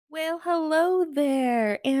Well, hello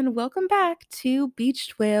there, and welcome back to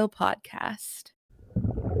Beached Whale Podcast.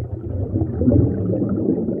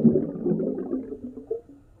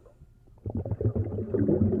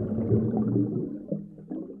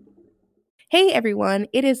 Hey everyone,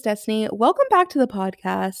 it is Destiny. Welcome back to the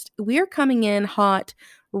podcast. We are coming in hot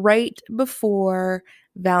right before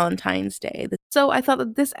Valentine's Day. So I thought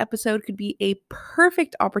that this episode could be a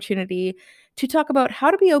perfect opportunity to talk about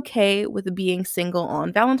how to be okay with being single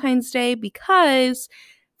on Valentine's Day because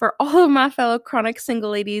for all of my fellow chronic single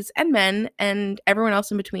ladies and men and everyone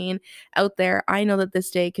else in between out there, I know that this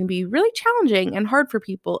day can be really challenging and hard for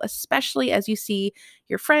people, especially as you see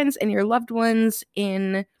your friends and your loved ones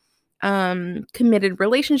in committed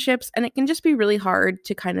relationships, and it can just be really hard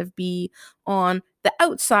to kind of be on the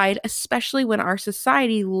outside, especially when our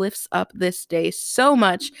society lifts up this day so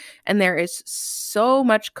much and there is so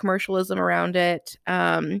much commercialism around it.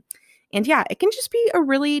 And yeah, it can just be a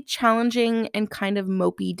really challenging and kind of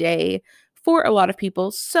mopey day for a lot of people.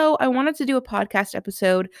 So I wanted to do a podcast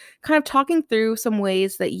episode kind of talking through some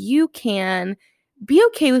ways that you can be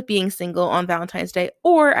okay with being single on Valentine's Day,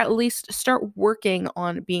 or at least start working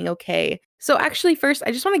on being okay. So, actually, first,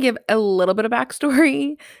 I just want to give a little bit of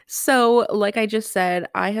backstory. So, like I just said,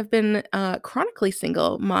 I have been chronically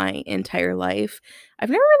single my entire life.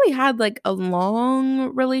 I've never really had like a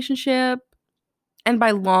long relationship. And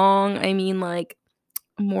by long, I mean like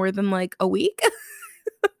more than like a week.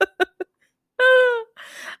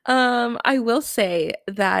 I will say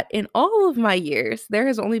that in all of my years, there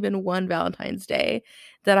has only been one Valentine's Day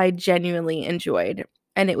that I genuinely enjoyed,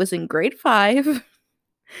 and it was in grade 5.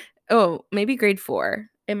 Oh, maybe grade 4.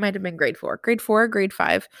 It might have been grade 4. Grade 4, grade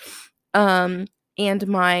 5. Um, and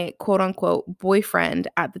my quote unquote boyfriend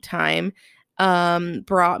at the time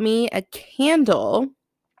brought me a candle.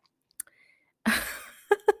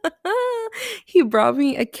 He brought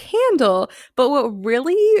me a candle. But what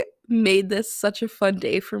really made this such a fun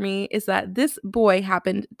day for me is that this boy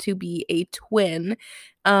happened to be a twin.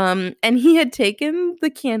 And he had taken the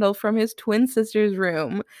candle from his twin sister's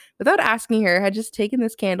room without asking her, had just taken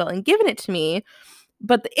this candle and given it to me.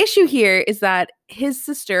 But the issue here is that his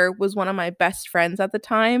sister was one of my best friends at the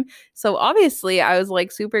time. So obviously I was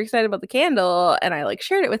like super excited about the candle and I like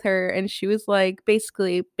shared it with her and she was like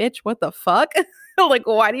basically, bitch, what the fuck? Like,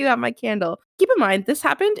 why do you have my candle? Keep in mind, this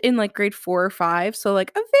happened in like grade 4 or 5, so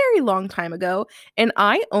like a very long time ago. And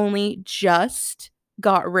I only just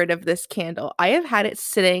got rid of this candle. I have had it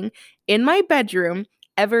sitting in my bedroom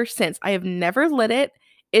ever since. I have never lit it.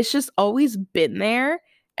 It's just always been there.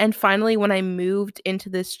 And finally, when I moved into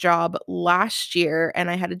this job last year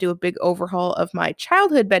and I had to do a big overhaul of my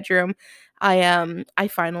childhood bedroom, I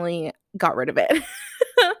finally got rid of it.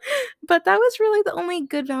 But that was really the only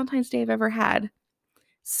good Valentine's Day I've ever had.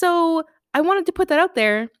 So I wanted to put that out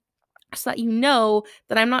there so that you know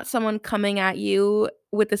that I'm not someone coming at you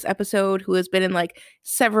with this episode who has been in like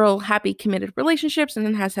several happy committed relationships and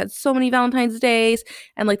then has had so many Valentine's days.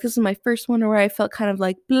 And like, this is my first one where I felt kind of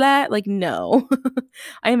like blah. Like, no,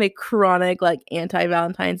 I am a chronic, like, anti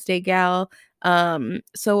Valentine's Day gal.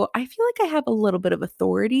 So I feel like I have a little bit of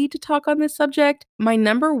authority to talk on this subject. My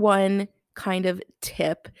number one kind of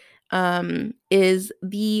tip is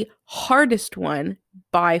the hardest one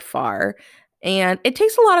by far. And it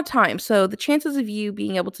takes a lot of time. So the chances of you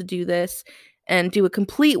being able to do this and do a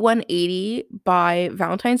complete 180 by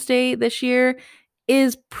Valentine's Day this year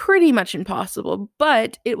is pretty much impossible,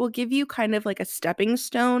 but it will give you kind of like a stepping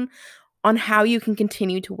stone on how you can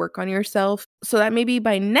continue to work on yourself so that maybe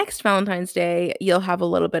by next Valentine's Day, you'll have a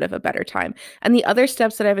little bit of a better time. And the other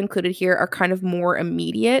steps that I've included here are kind of more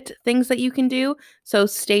immediate things that you can do. So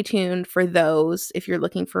stay tuned for those if you're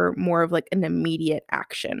looking for more of like an immediate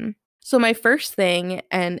action. So, my first thing,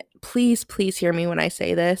 and please, please hear me when I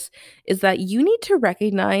say this, is that you need to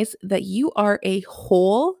recognize that you are a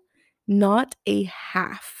whole, not a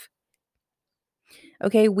half.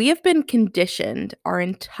 Okay, we have been conditioned our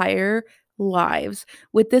entire lives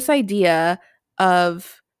with this idea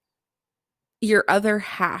of your other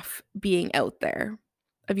half being out there,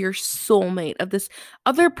 of your soulmate, of this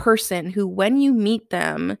other person who, when you meet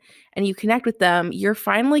them and you connect with them, you're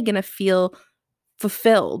finally going to feel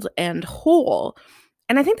fulfilled and whole.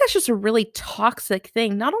 And I think that's just a really toxic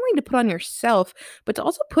thing, not only to put on yourself, but to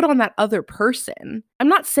also put on that other person. I'm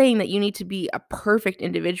not saying that you need to be a perfect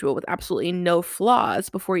individual with absolutely no flaws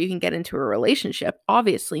before you can get into a relationship.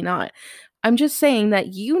 Obviously not. I'm just saying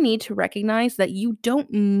that you need to recognize that you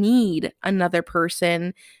don't need another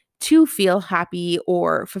person to feel happy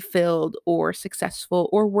or fulfilled or successful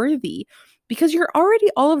or worthy because you're already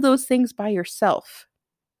all of those things by yourself.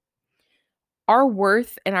 Our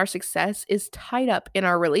worth and our success is tied up in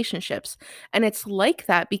our relationships. And it's like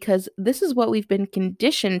that because this is what we've been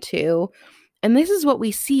conditioned to. And this is what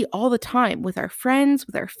we see all the time with our friends,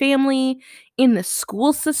 with our family, in the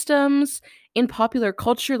school systems, in popular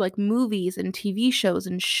culture like movies and TV shows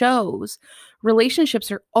and shows. Relationships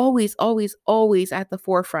are always, always, always at the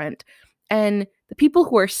forefront. And the people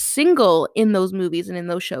who are single in those movies and in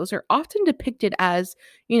those shows are often depicted as,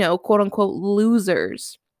 quote unquote,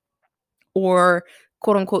 losers or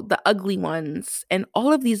quote unquote the ugly ones, and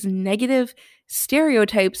all of these negative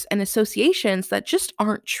stereotypes and associations that just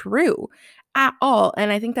aren't true at all.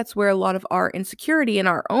 And I think that's where a lot of our insecurity and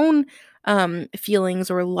our own feelings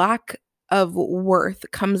or lack of worth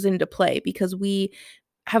comes into play, because we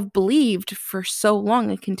have believed for so long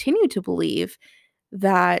and continue to believe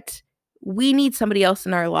that we need somebody else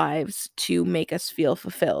in our lives to make us feel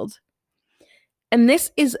fulfilled. And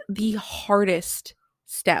this is the hardest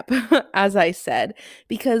step, as I said,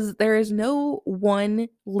 because there is no one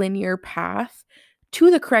linear path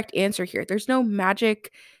to the correct answer here. There's no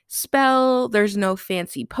magic spell, there's no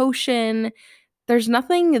fancy potion, there's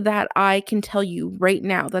nothing that I can tell you right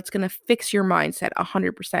now that's going to fix your mindset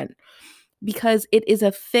 100%, because it is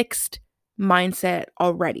a fixed mindset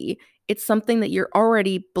already. It's something that you're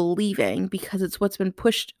already believing because it's what's been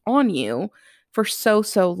pushed on you for so,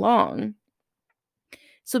 so long.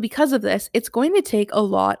 So, because of this, it's going to take a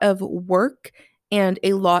lot of work and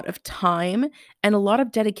a lot of time and a lot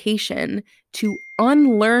of dedication to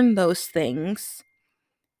unlearn those things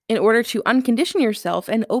in order to uncondition yourself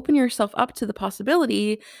and open yourself up to the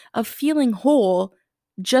possibility of feeling whole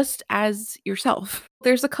just as yourself.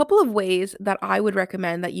 There's a couple of ways that I would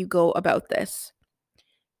recommend that you go about this.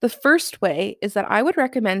 The first way is that I would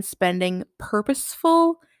recommend spending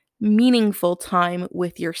purposeful, meaningful time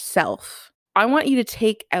with yourself. I want you to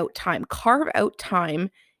take out time, carve out time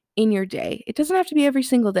in your day. It doesn't have to be every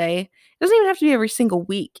single day. It doesn't even have to be every single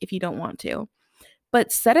week if you don't want to.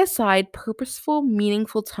 But set aside purposeful,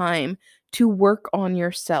 meaningful time to work on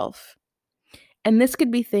yourself. And this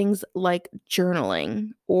could be things like journaling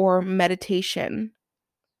or meditation.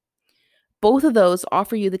 Both of those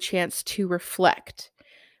offer you the chance to reflect.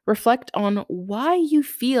 Reflect on why you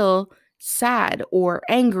feel sad or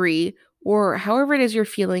angry or however it is you're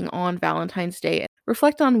feeling on Valentine's Day.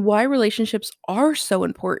 Reflect on why relationships are so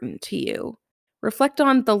important to you. Reflect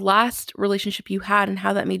on the last relationship you had and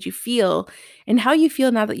how that made you feel, and how you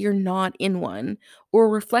feel now that you're not in one. Or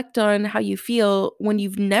reflect on how you feel when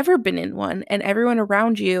you've never been in one and everyone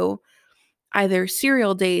around you either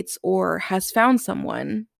serial dates or has found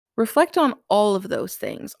someone. Reflect on all of those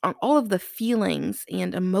things, on all of the feelings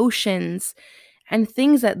and emotions and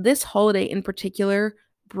things that this holiday in particular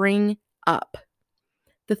bring up,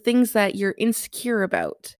 the things that you're insecure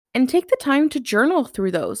about. And take the time to journal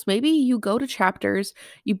through those. Maybe you go to Chapters,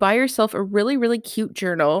 you buy yourself a really, really cute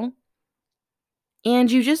journal,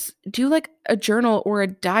 and you just do like a journal or a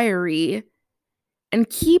diary and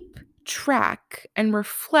keep track and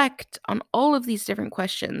reflect on all of these different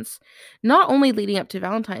questions, not only leading up to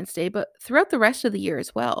Valentine's Day, but throughout the rest of the year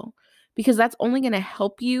as well, because that's only going to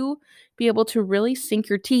help you be able to really sink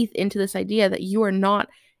your teeth into this idea that you are not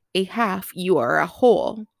a half, you are a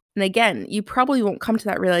whole. And again, you probably won't come to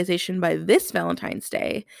that realization by this Valentine's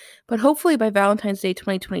Day, but hopefully by Valentine's Day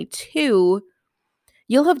 2022,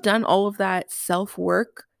 you'll have done all of that self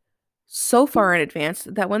work so far in advance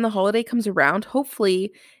that when the holiday comes around,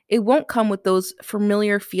 hopefully it won't come with those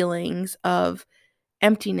familiar feelings of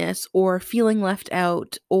emptiness or feeling left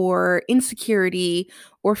out or insecurity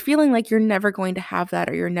or feeling like you're never going to have that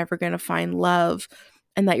or you're never going to find love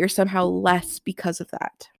and that you're somehow less because of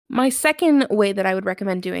that. My second way that I would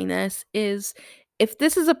recommend doing this is if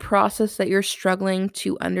this is a process that you're struggling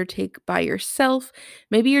to undertake by yourself,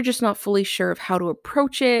 maybe you're just not fully sure of how to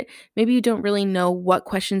approach it. Maybe you don't really know what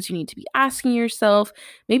questions you need to be asking yourself.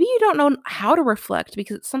 Maybe you don't know how to reflect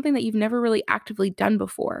because it's something that you've never really actively done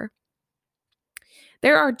before.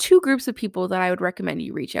 There are two groups of people that I would recommend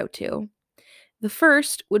you reach out to. The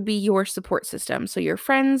first would be your support system. So, your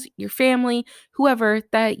friends, your family, whoever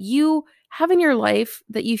that you have in your life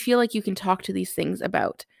that you feel like you can talk to these things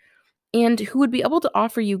about, and who would be able to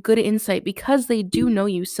offer you good insight because they do know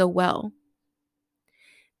you so well.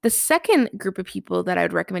 The second group of people that I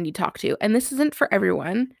would recommend you talk to, and this isn't for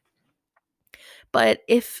everyone, but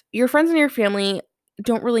if your friends and your family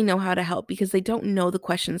don't really know how to help because they don't know the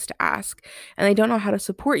questions to ask and they don't know how to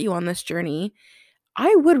support you on this journey,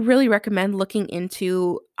 I would really recommend looking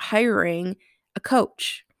into hiring a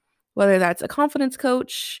coach, whether that's a confidence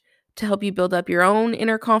coach to help you build up your own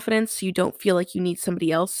inner confidence so you don't feel like you need somebody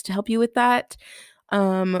else to help you with that,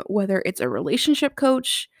 whether it's a relationship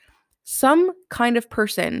coach, some kind of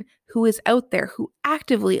person who is out there who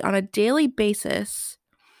actively on a daily basis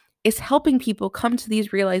is helping people come to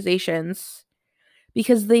these realizations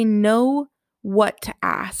because they know what to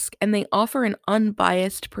ask and they offer an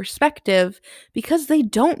unbiased perspective because they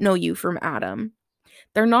don't know you from Adam.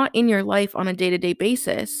 They're not in your life on a day-to-day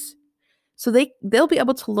basis. So they'll be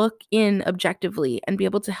able to look in objectively and be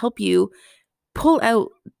able to help you pull out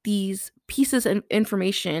these pieces of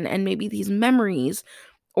information and maybe these memories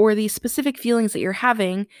or these specific feelings that you're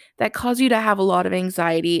having that cause you to have a lot of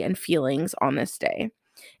anxiety and feelings on this day.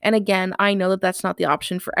 And again, I know that that's not the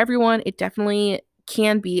option for everyone. It definitely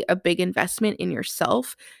can be a big investment in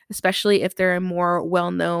yourself, especially if they're a more well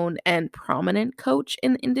known and prominent coach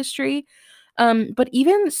in the industry. But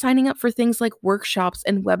even signing up for things like workshops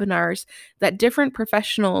and webinars that different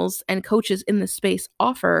professionals and coaches in the space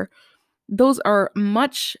offer, those are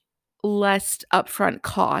much less upfront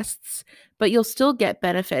costs, but you'll still get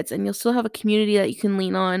benefits and you'll still have a community that you can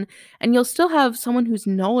lean on, and you'll still have someone who's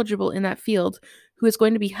knowledgeable in that field who is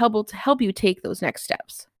going to be able to help you take those next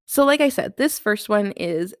steps. So, like I said, this first one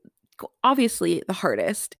is obviously the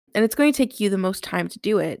hardest, and it's going to take you the most time to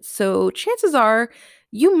do it. So, chances are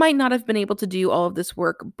you might not have been able to do all of this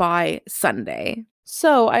work by Sunday.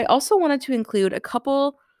 So, I also wanted to include a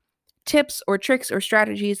couple tips or tricks or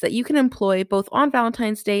strategies that you can employ both on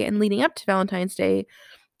Valentine's Day and leading up to Valentine's Day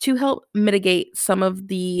to help mitigate some of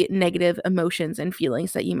the negative emotions and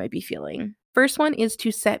feelings that you might be feeling. First one is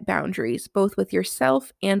to set boundaries, both with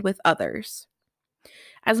yourself and with others.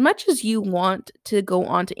 As much as you want to go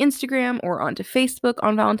onto Instagram or onto Facebook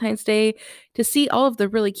on Valentine's Day to see all of the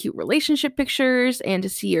really cute relationship pictures and to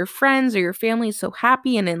see your friends or your family so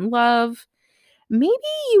happy and in love, maybe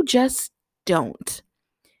you just don't.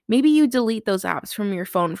 Maybe you delete those apps from your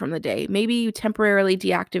phone from the day. Maybe you temporarily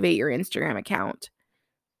deactivate your Instagram account.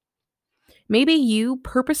 Maybe you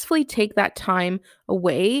purposefully take that time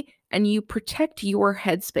away and you protect your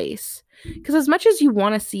headspace. Because as much as you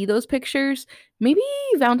want to see those pictures, maybe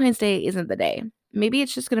Valentine's Day isn't the day. Maybe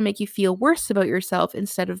it's just going to make you feel worse about yourself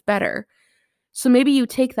instead of better. So maybe you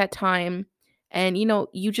take that time and,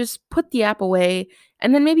 you just put the app away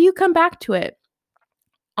and then maybe you come back to it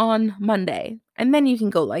on Monday, and then you can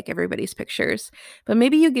go like everybody's pictures. But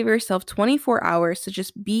maybe you give yourself 24 hours to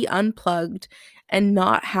just be unplugged and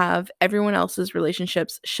not have everyone else's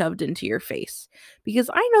relationships shoved into your face. Because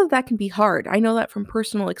I know that can be hard. I know that from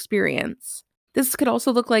personal experience. This could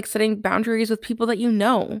also look like setting boundaries with people that you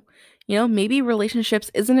know. Maybe relationships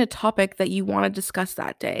isn't a topic that you want to discuss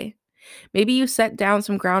that day. Maybe you set down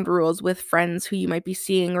some ground rules with friends who you might be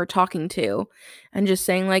seeing or talking to and just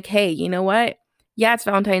saying like, hey, you know what? Yeah, it's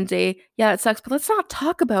Valentine's Day. Yeah, it sucks, but let's not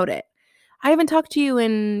talk about it. I haven't talked to you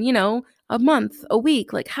in, a month, a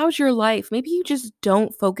week. Like, how's your life? Maybe you just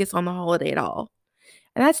don't focus on the holiday at all.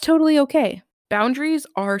 And that's totally okay. Boundaries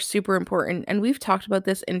are super important. And we've talked about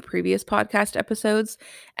this in previous podcast episodes.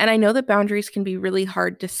 And I know that boundaries can be really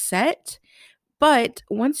hard to set. But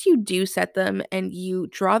once you do set them and you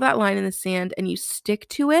draw that line in the sand and you stick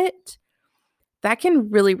to it, that can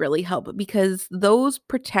really, really help because those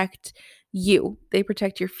protect you. They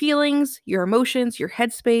protect your feelings, your emotions, your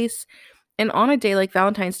headspace. And on a day like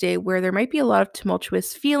Valentine's Day, where there might be a lot of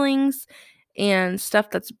tumultuous feelings and stuff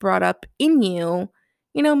that's brought up in you,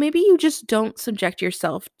 maybe you just don't subject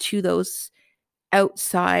yourself to those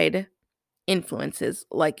outside influences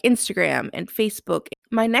like Instagram and Facebook.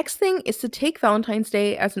 My next thing is to take Valentine's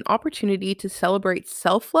Day as an opportunity to celebrate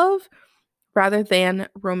self-love rather than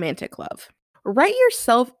romantic love. Write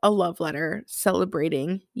yourself a love letter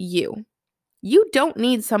celebrating you. You don't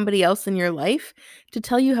need somebody else in your life to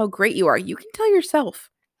tell you how great you are. You can tell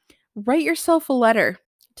yourself. Write yourself a letter.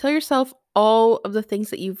 Tell yourself all of the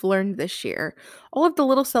things that you've learned this year, all of the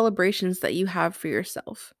little celebrations that you have for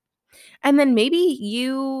yourself. And then maybe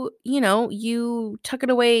you tuck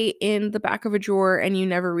it away in the back of a drawer and you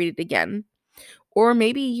never read it again. Or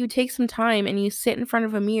maybe you take some time and you sit in front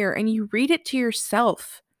of a mirror and you read it to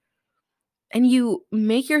yourself. And you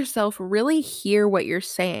make yourself really hear what you're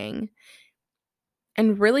saying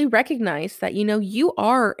and really recognize that, you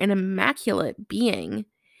are an immaculate being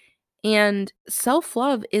and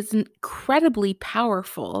self-love is incredibly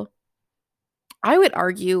powerful. I would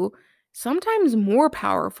argue sometimes more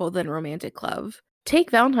powerful than romantic love.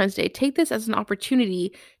 Take Valentine's Day. Take this as an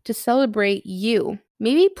opportunity to celebrate you.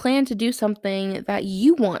 Maybe plan to do something that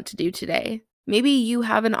you want to do today. Maybe you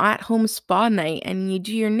have an at-home spa night and you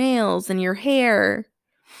do your nails and your hair.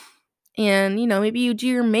 And, maybe you do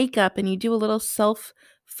your makeup and you do a little self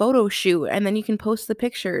photo shoot and then you can post the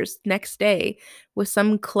pictures next day with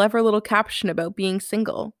some clever little caption about being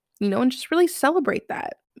single, and just really celebrate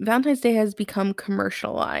that. Valentine's Day has become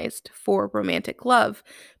commercialized for romantic love,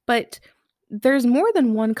 but there's more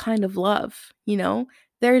than one kind of love, you know?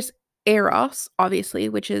 There's eros, obviously,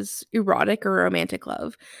 which is erotic or romantic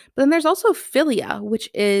love. But then there's also philia, which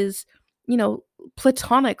is, you know,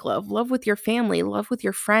 platonic love, love with your family, love with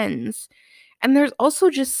your friends. And there's also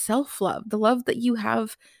just self love, the love that you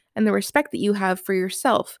have and the respect that you have for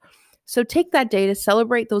yourself. So take that day to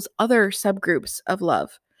celebrate those other subgroups of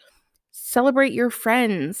love. Celebrate your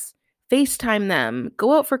friends, FaceTime them,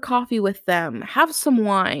 go out for coffee with them, have some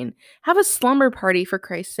wine, have a slumber party for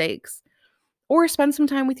Christ's sakes, or spend some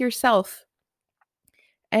time with yourself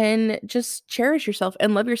and just cherish yourself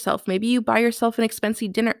and love yourself. Maybe you buy yourself an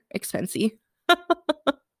expensive dinner, expensive.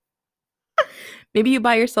 Maybe you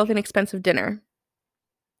buy yourself an expensive dinner.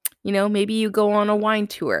 You know, maybe you go on a wine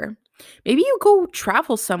tour. Maybe you go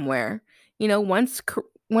travel somewhere. You know,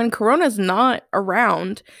 when Corona's not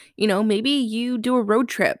around, you know, maybe you do a road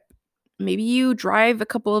trip. Maybe you drive a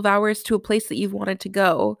couple of hours to a place that you've wanted to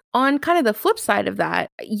go. On kind of the flip side of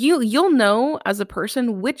that, you'll know as a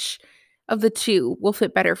person which of the two will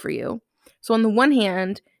fit better for you. So on the one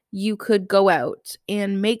hand, you could go out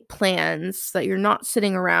and make plans so that you're not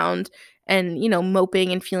sitting around and, you know,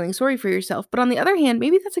 moping and feeling sorry for yourself. But on the other hand,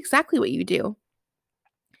 maybe that's exactly what you do.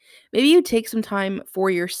 Maybe you take some time for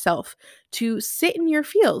yourself to sit in your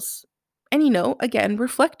feels and, you know, again,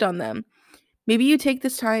 reflect on them. Maybe you take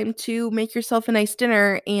this time to make yourself a nice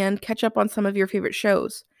dinner and catch up on some of your favorite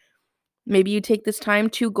shows. Maybe you take this time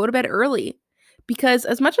to go to bed early. Because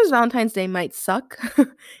as much as Valentine's Day might suck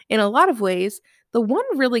in a lot of ways, the one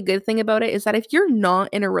really good thing about it is that if you're not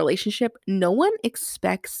in a relationship, no one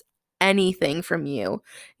expects anything from you.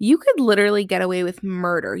 You could literally get away with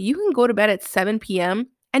murder. You can go to bed at 7 p.m.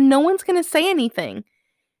 and no one's going to say anything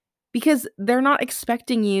because they're not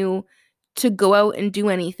expecting you to go out and do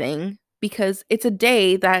anything because it's a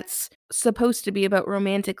day that's supposed to be about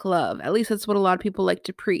romantic love. At least that's what a lot of people like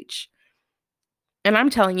to preach. And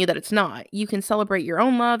I'm telling you that it's not. You can celebrate your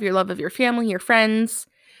own love, your love of your family, your friends,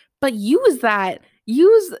 but use that.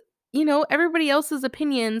 Use, you know, everybody else's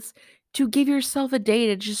opinions to give yourself a day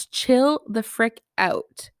to just chill the frick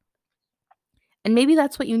out. And maybe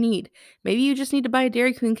that's what you need. Maybe you just need to buy a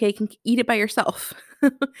Dairy Queen cake and eat it by yourself.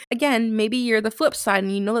 Again, maybe you're the flip side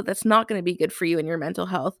and you know that that's not going to be good for you and your mental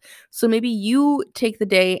health. So maybe you take the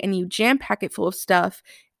day and you jam pack it full of stuff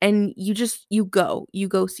and you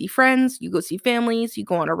go see friends, you go see families, you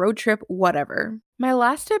go on a road trip, whatever. My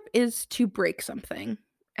last tip is to break something.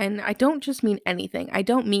 And I don't just mean anything. I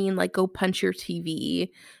don't mean like go punch your TV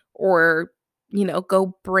or, you know,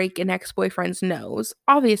 go break an ex-boyfriend's nose.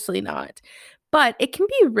 Obviously not. But it can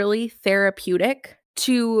be really therapeutic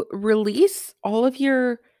to release all of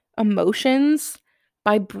your emotions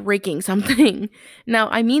by breaking something. Now,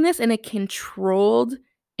 I mean this in a controlled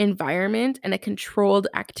environment and a controlled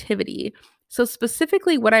activity. So,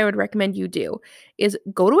 specifically, what I would recommend you do is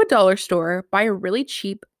go to a dollar store, buy a really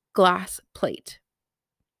cheap glass plate,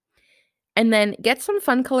 and then get some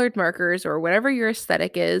fun colored markers or whatever your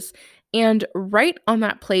aesthetic is, and write on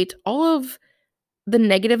that plate all of the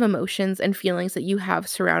negative emotions and feelings that you have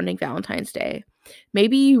surrounding Valentine's Day.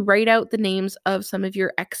 Maybe you write out the names of some of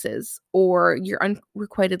your exes or your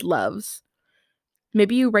unrequited loves.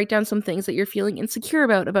 Maybe you write down some things that you're feeling insecure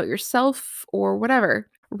about yourself or whatever.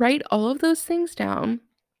 Write all of those things down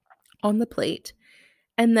on the plate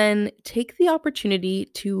and then take the opportunity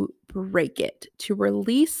to break it, to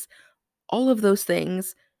release all of those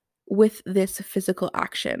things with this physical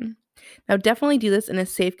action. Now, definitely do this in a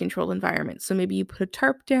safe, controlled environment. So maybe you put a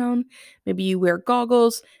tarp down, maybe you wear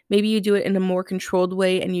goggles, maybe you do it in a more controlled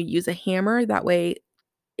way and you use a hammer. That way,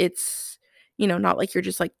 it's, you know, not like you're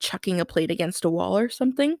just like chucking a plate against a wall or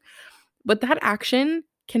something. But that action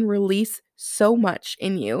can release so much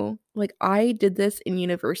in you. Like, I did this in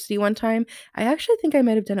university one time. I actually think I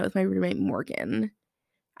might have done it with my roommate, Morgan.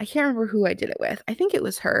 I can't remember who I did it with. I think it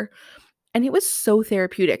was her. And it was so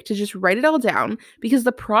therapeutic to just write it all down because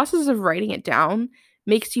the process of writing it down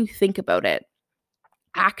makes you think about it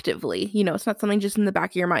actively. You know, it's not something just in the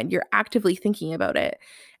back of your mind. You're actively thinking about it.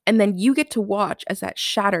 And then you get to watch as that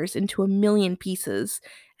shatters into a million pieces.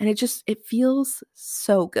 And it feels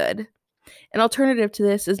so good. An alternative to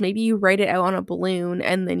this is maybe you write it out on a balloon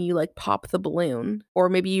and then you like pop the balloon. Or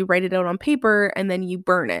maybe you write it out on paper and then you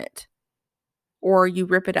burn it. Or you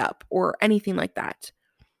rip it up or anything like that.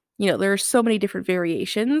 You know, there are so many different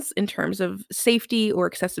variations in terms of safety or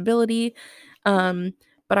accessibility.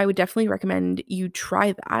 But I would definitely recommend you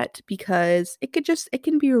try that because it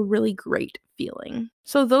can be a really great feeling.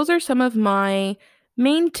 So those are some of my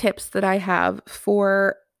main tips that I have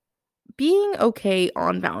for being okay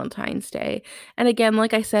on Valentine's Day. And again,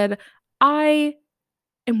 like I said, I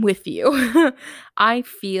am with you. I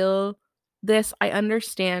feel this. I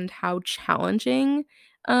understand how challenging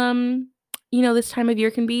this time of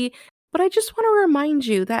year can be, but I just want to remind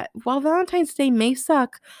you that while Valentine's Day may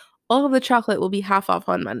suck, all of the chocolate will be half off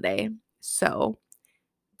on Monday. So,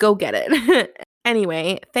 go get it.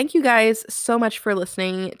 Anyway, thank you guys so much for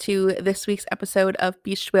listening to this week's episode of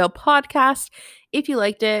Beached Whale Podcast. If you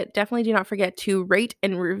liked it, definitely do not forget to rate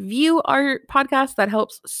and review our podcast. That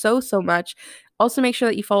helps so much. Also, make sure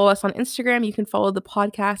that you follow us on Instagram. You can follow the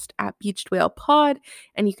podcast at Beached Whale Pod,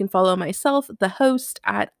 and you can follow myself, the host,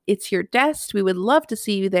 at It's Your Desk. We would love to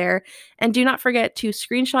see you there. And do not forget to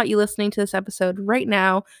screenshot you listening to this episode right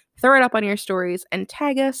now, throw it up on your stories, and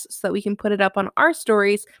tag us so that we can put it up on our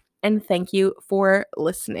stories. And thank you for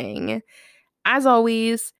listening. As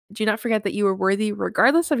always, do not forget that you are worthy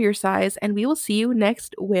regardless of your size, and we will see you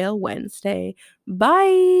next Whale Wednesday.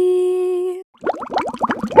 Bye!